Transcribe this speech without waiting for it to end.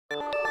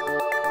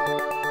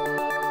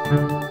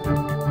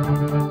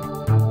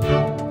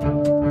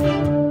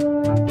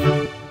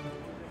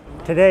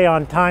Today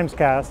on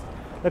TimesCast,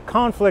 the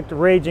conflict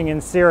raging in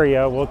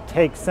Syria will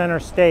take center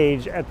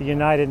stage at the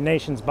United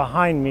Nations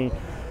behind me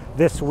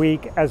this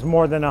week as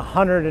more than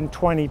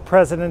 120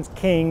 presidents,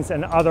 kings,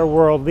 and other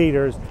world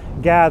leaders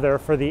gather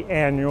for the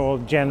annual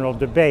general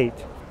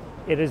debate.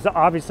 It is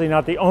obviously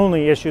not the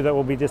only issue that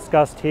will be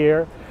discussed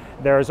here.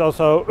 There is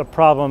also the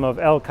problem of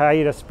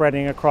Al-Qaeda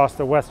spreading across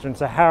the Western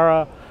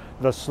Sahara,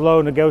 the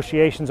slow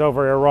negotiations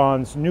over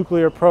Iran's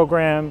nuclear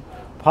program,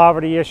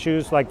 poverty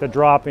issues like the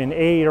drop in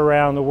aid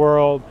around the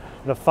world,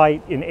 the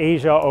fight in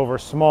Asia over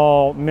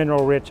small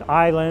mineral-rich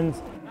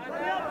islands,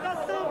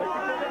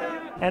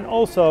 and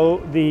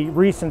also the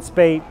recent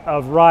spate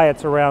of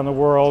riots around the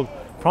world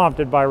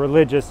prompted by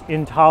religious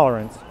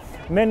intolerance.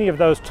 Many of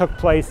those took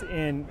place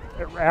in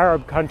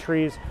Arab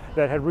countries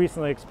that had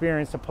recently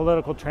experienced a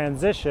political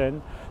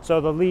transition,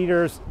 so the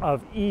leaders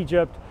of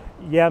Egypt,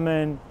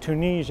 Yemen,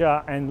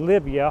 Tunisia, and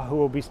Libya, who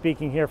will be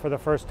speaking here for the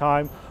first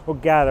time, will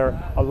gather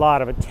a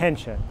lot of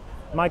attention.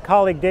 My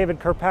colleague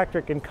David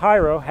Kirkpatrick in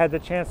Cairo had the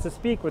chance to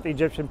speak with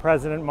Egyptian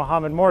President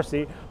Mohamed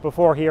Morsi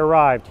before he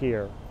arrived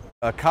here.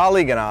 A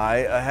colleague and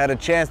I had a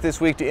chance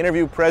this week to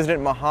interview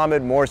President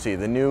Mohamed Morsi,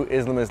 the new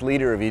Islamist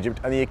leader of Egypt,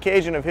 on the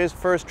occasion of his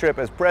first trip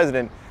as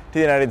president to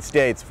the United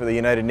States for the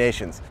United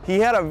Nations. He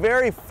had a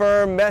very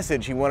firm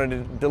message he wanted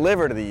to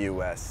deliver to the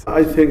U.S.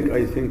 I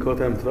think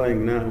what I'm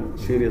trying now,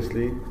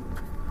 seriously,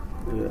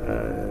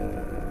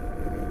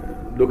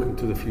 look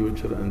into the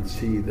future and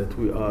see that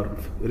we are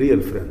real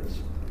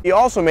friends. He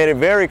also made it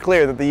very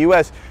clear that the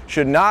U.S.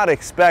 should not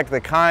expect the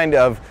kind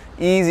of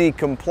easy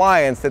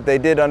compliance that they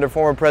did under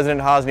former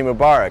President Hosni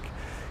Mubarak.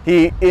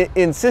 He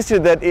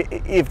insisted that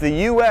if the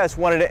U.S.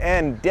 wanted to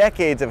end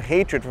decades of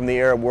hatred from the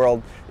Arab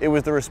world, it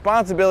was the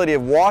responsibility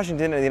of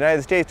Washington and the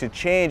United States to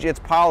change its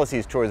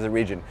policies towards the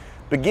region,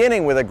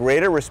 beginning with a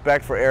greater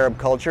respect for Arab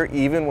culture,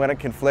 even when it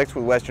conflicts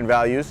with Western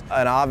values,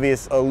 an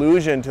obvious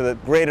allusion to the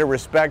greater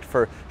respect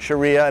for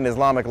Sharia and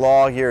Islamic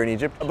law here in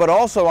Egypt, but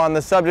also on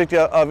the subject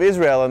of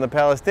Israel and the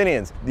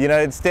Palestinians. The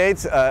United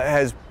States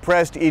has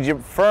pressed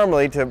Egypt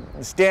firmly to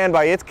stand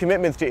by its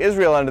commitments to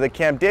Israel under the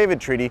Camp David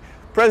Treaty.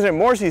 President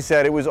Morsi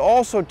said it was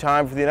also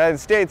time for the United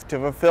States to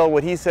fulfill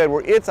what he said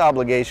were its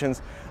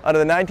obligations under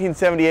the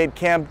 1978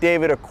 Camp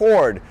David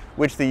Accord,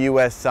 which the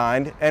U.S.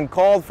 signed, and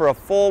called for a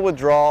full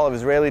withdrawal of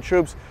Israeli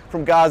troops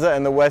from Gaza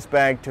and the West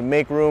Bank to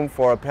make room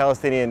for a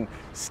Palestinian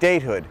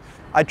statehood.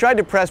 I tried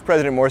to press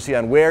President Morsi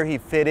on where he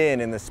fit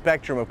in the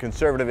spectrum of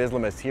conservative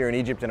Islamists here in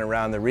Egypt and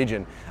around the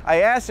region.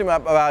 I asked him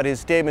about his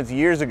statements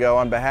years ago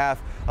on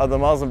behalf of the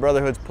Muslim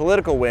Brotherhood's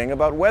political wing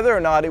about whether or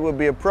not it would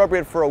be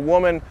appropriate for a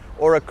woman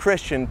or a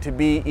Christian to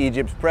be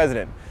Egypt's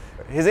president.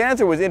 His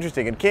answer was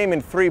interesting. It came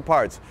in three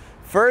parts.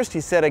 First,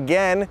 he said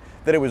again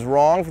that it was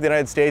wrong for the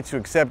United States to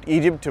accept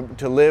Egypt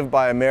to live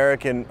by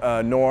American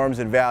norms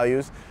and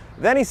values.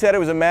 Then he said it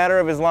was a matter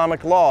of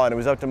Islamic law and it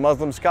was up to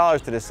Muslim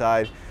scholars to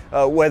decide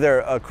whether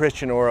a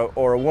Christian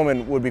or a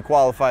woman would be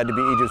qualified to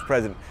be Egypt's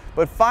president.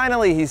 But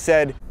finally he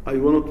said, I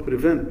will not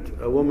prevent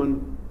a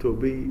woman to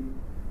be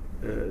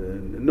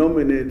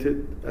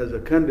nominated as a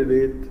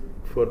candidate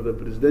for the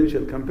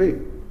presidential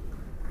campaign.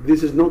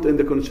 This is not in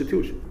the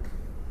Constitution.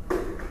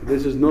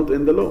 This is not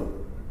in the law.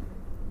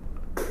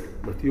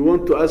 But you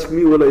want to ask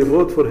me, will I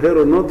vote for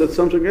her or not? That's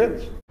something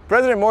else.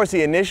 President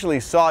Morsi initially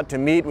sought to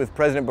meet with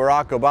President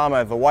Barack Obama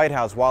at the White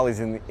House while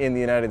he's in the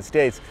United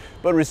States,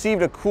 but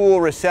received a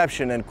cool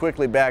reception and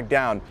quickly backed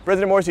down.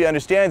 President Morsi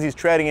understands he's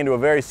treading into a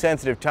very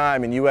sensitive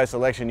time in U.S.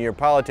 election year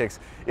politics.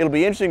 It'll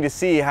be interesting to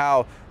see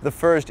how the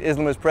first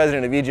Islamist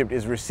president of Egypt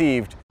is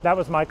received. That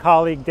was my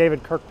colleague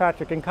David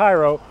Kirkpatrick in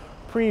Cairo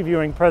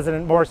previewing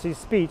President Morsi's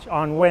speech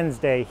on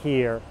Wednesday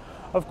here.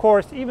 Of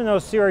course, even though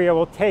Syria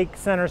will take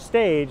center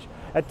stage,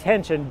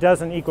 attention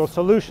doesn't equal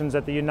solutions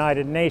at the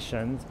United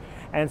Nations,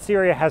 and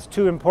Syria has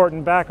two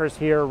important backers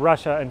here,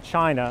 Russia and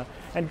China,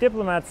 and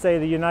diplomats say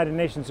the United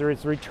Nations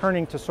is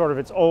returning to sort of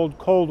its old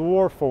Cold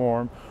War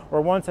form,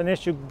 where once an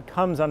issue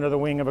comes under the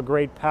wing of a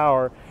great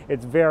power,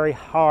 it's very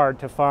hard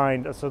to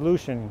find a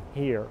solution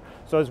here.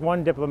 So as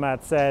one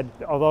diplomat said,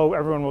 although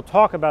everyone will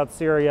talk about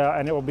Syria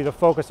and it will be the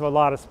focus of a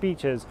lot of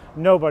speeches,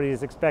 nobody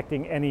is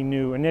expecting any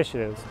new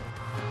initiatives.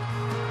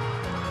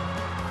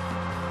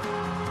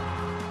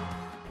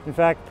 In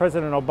fact,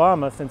 President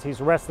Obama, since he's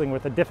wrestling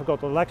with a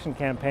difficult election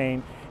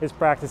campaign, is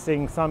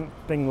practicing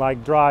something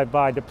like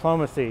drive-by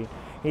diplomacy.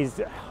 He's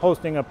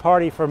hosting a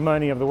party for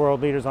many of the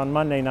world leaders on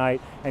Monday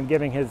night and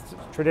giving his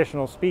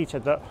traditional speech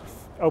at the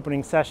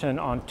opening session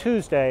on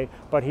Tuesday,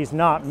 but he's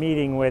not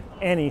meeting with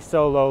any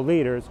solo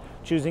leaders,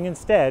 choosing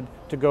instead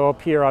to go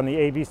appear on the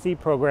ABC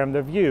program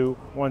The View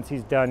once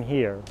he's done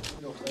here.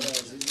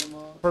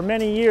 For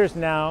many years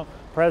now,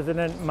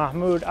 President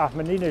Mahmoud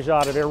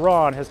Ahmadinejad of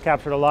Iran has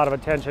captured a lot of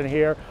attention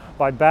here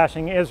by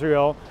bashing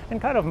Israel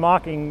and kind of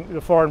mocking the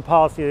foreign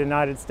policy of the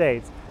United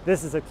States.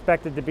 This is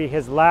expected to be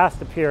his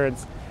last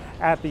appearance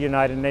at the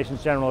United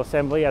Nations General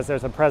Assembly, as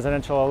there's a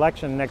presidential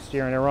election next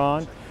year in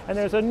Iran. And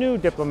there's a new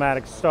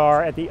diplomatic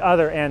star at the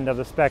other end of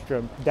the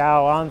spectrum.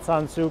 Aung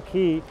San Suu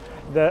Kyi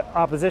the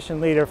opposition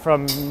leader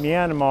from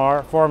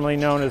Myanmar, formerly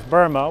known as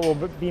Burma, will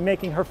be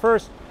making her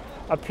first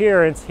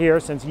appearance here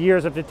since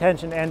years of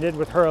detention ended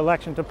with her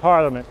election to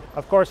parliament.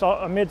 Of course,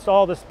 amidst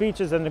all the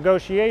speeches and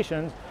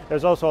negotiations,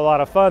 there's also a lot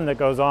of fun that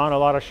goes on, a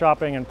lot of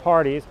shopping and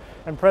parties.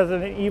 And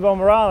President Evo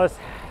Morales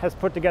has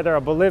put together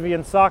a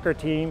Bolivian soccer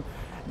team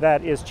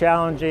that is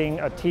challenging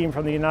a team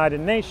from the United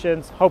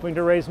Nations, hoping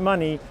to raise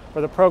money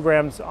for the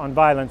programs on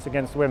violence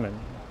against women.